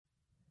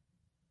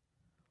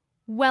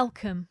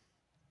Welcome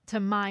to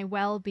my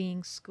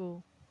well-being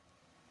school.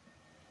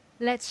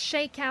 Let's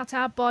shake out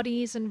our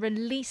bodies and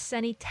release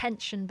any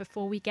tension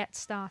before we get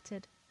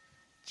started.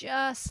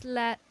 Just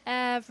let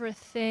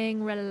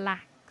everything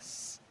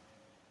relax.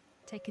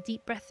 Take a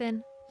deep breath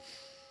in.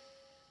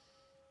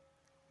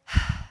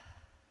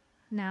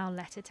 Now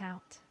let it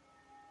out.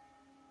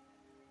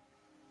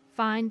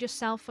 Find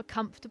yourself a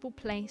comfortable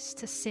place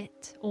to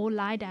sit or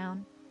lie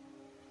down.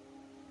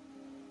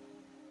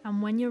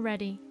 And when you're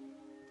ready,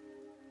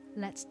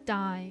 let's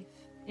dive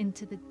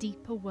into the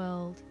deeper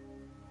world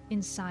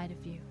inside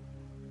of you.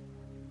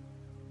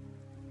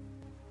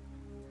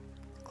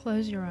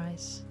 Close your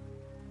eyes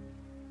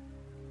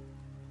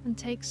and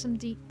take some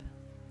deep,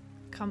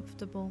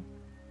 comfortable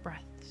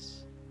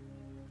breaths.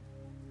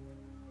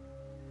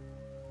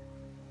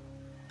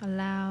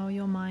 Allow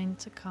your mind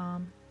to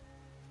calm,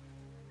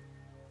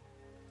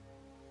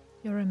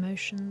 your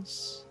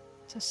emotions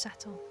to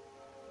settle,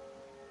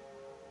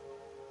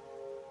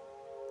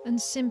 and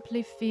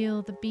simply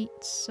feel the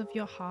beats of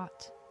your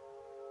heart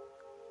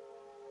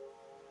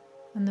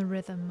and the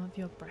rhythm of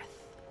your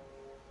breath.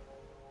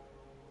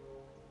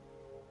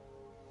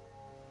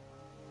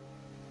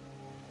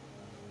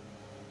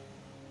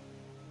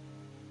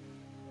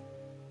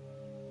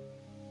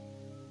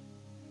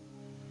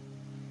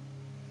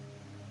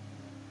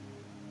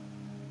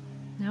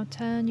 Now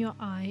turn your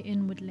eye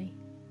inwardly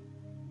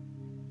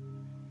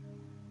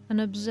and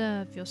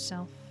observe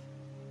yourself.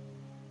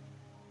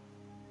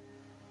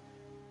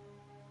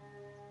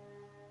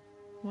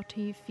 What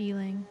are you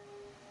feeling?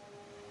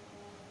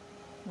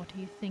 What are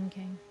you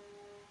thinking?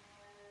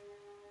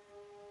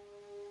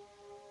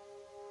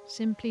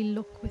 Simply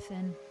look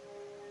within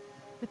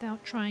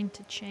without trying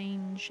to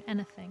change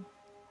anything.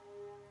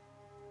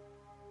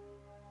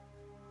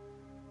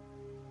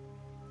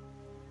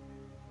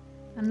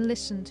 And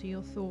listen to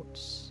your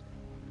thoughts.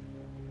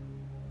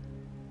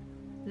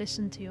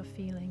 Listen to your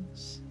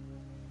feelings.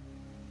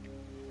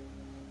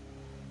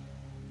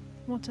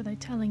 What are they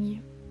telling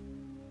you?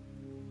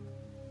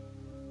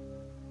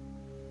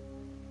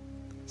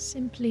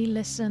 Simply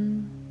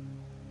listen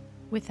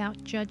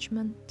without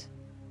judgment,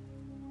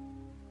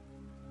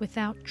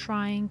 without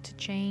trying to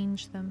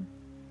change them.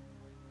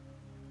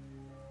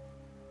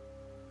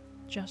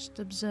 Just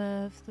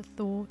observe the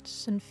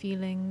thoughts and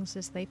feelings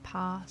as they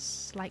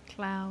pass like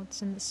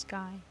clouds in the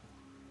sky.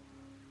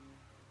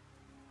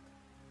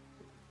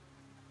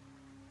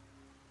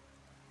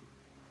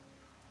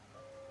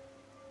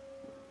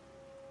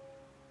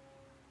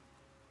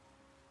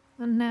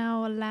 And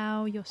now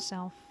allow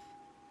yourself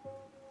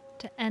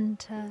to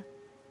enter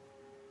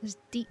as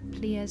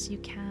deeply as you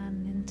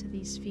can into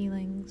these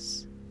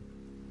feelings,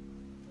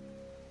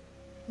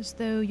 as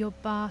though you're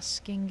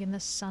basking in the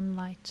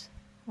sunlight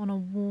on a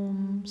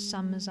warm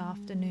summer's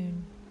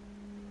afternoon.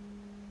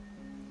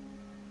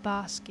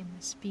 Bask in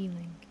this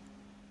feeling.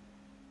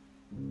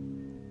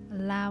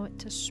 Allow it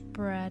to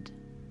spread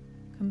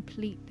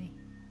completely.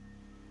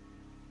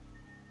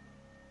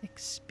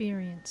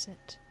 Experience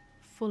it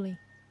fully,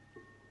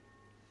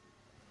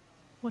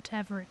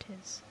 whatever it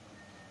is.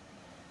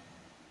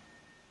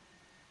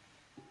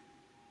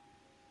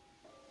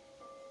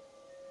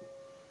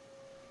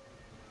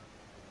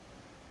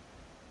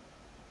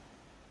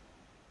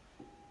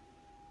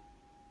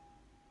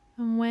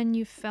 And when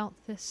you've felt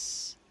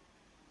this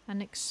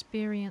and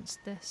experienced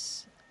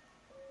this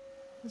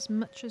as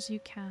much as you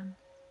can,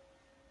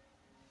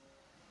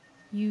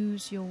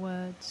 use your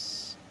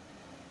words.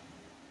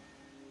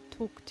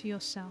 Talk to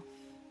yourself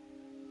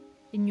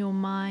in your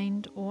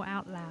mind or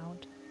out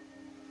loud,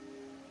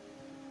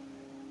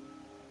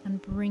 and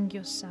bring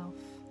yourself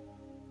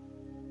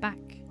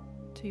back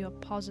to your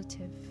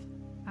positive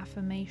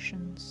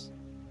affirmations.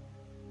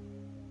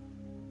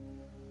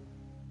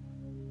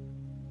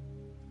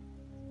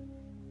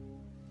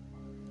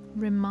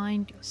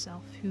 Remind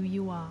yourself who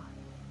you are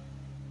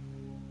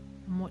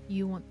and what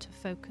you want to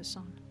focus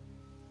on.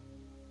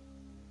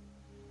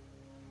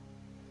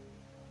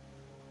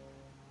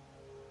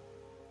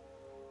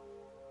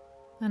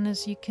 And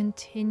as you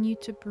continue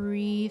to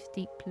breathe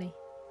deeply,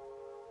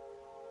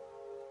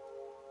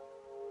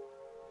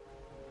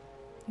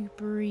 you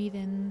breathe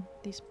in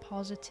these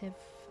positive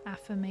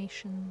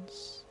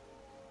affirmations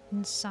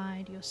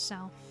inside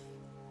yourself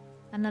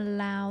and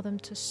allow them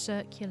to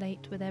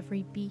circulate with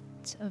every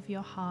beat of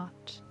your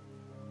heart.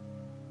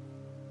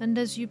 And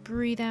as you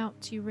breathe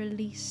out, you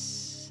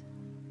release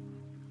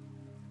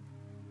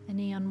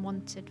any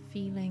unwanted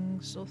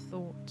feelings or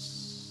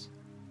thoughts.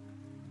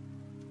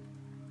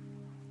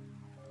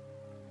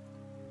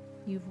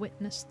 You've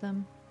witnessed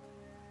them,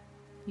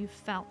 you've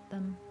felt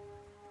them.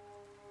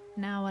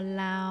 Now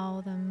allow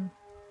them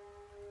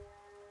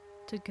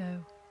to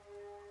go.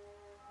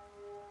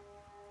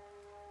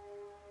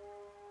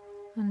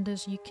 And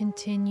as you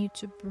continue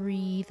to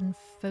breathe and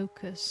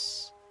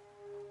focus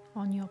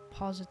on your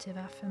positive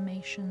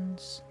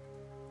affirmations,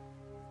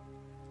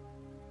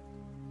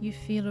 you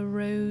feel a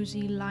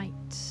rosy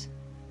light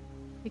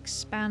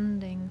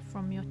expanding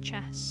from your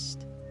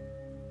chest,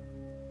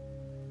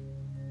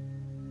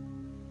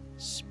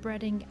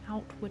 spreading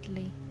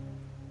outwardly,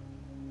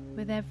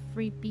 with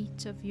every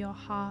beat of your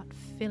heart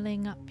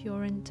filling up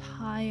your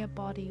entire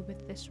body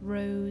with this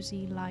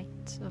rosy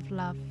light of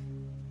love.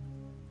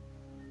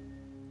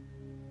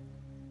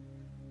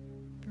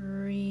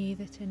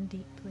 Breathe it in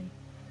deeply.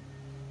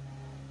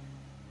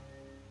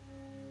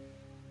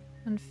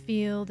 And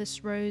feel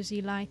this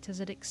rosy light as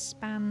it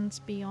expands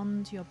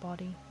beyond your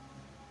body,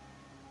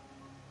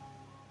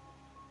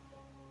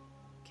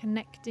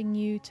 connecting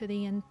you to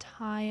the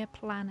entire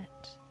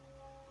planet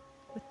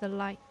with the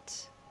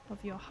light of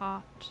your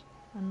heart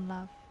and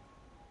love.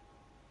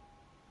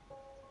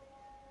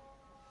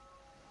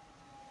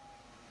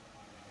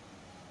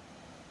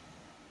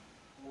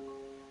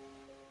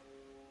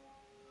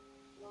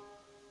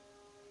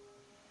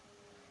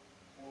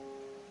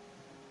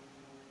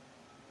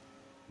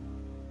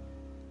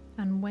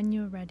 And when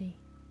you're ready,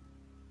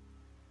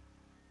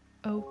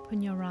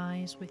 open your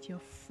eyes with your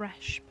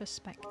fresh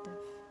perspective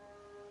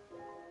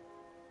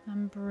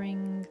and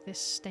bring this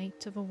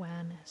state of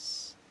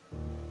awareness,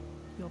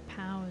 your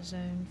power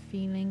zone,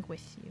 feeling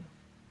with you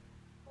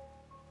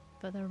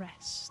for the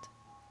rest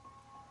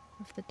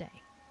of the day.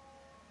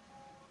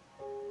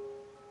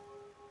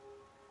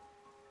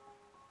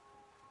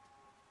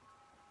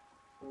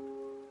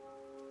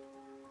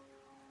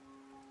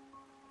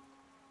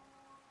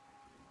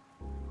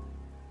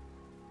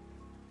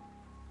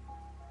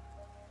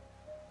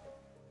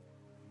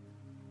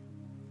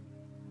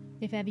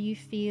 If ever you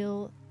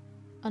feel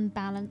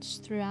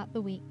unbalanced throughout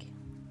the week,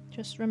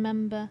 just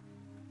remember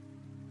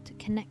to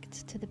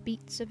connect to the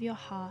beats of your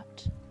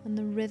heart and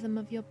the rhythm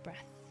of your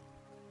breath,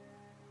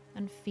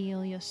 and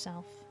feel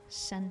yourself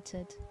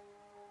centered,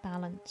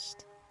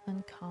 balanced,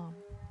 and calm.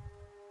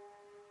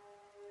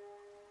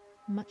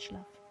 Much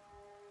love.